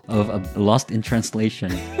example of a lost in translation.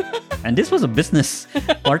 And this was a business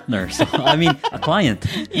partner. So, I mean, a client.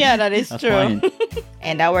 Yeah, that is A true. client.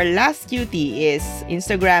 And our last cutie is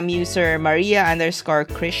Instagram user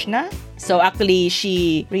Maria_Krishna. So actually,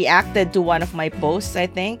 she reacted to one of my posts, I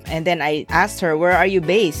think. And then I asked her, where are you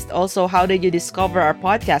based? Also, how did you discover our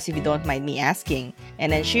podcast, if you don't mind me asking?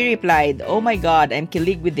 And then she replied, oh my God, I'm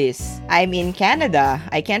kilig with this. I'm in Canada.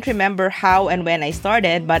 I can't remember how and when I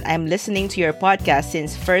started, but I'm listening to your podcast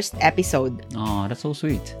since first episode. Oh, that's so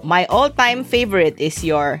sweet. My all-time favorite is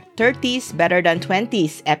your 30s Better Than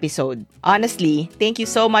 20s episode. Honestly, thank you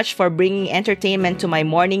so much for bringing entertainment to my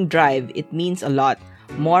morning drive. It means a lot.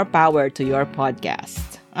 More power to your podcast.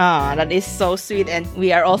 Ah, that is so sweet, and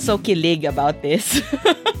we are also kilig about this.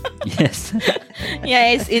 Yes.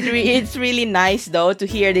 Yeah, it's really nice though to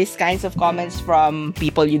hear these kinds of comments from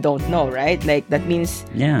people you don't know, right? Like that means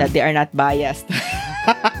Yeah. that they are not biased.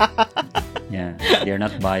 Yeah. They're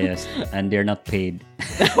not biased and they're not paid.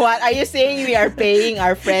 What are you saying? We are paying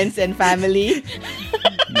our friends and family?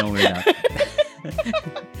 No, we're not.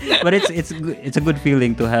 But it's a good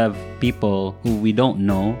feeling to have people who we don't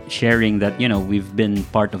know sharing that, we've been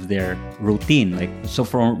part of their routine. Like, so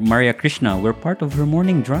for Maria Krishna, we're part of her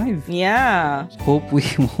morning drive. Yeah. Hope we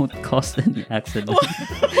won't cause any accident.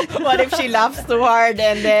 What if she laughs too hard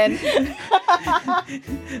and then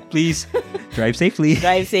Please drive safely.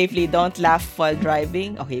 drive safely? Don't laugh while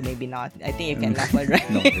driving. Okay, maybe not. I think you can laugh while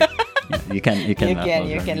driving. No, you can You laugh while can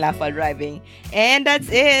driving. laugh while driving. And that's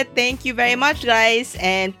it. Thank you very much, guys.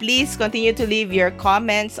 And please continue to leave your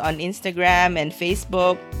comments on Instagram and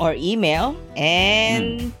Facebook or email.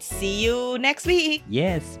 And see you next week.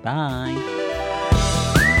 Yes, bye.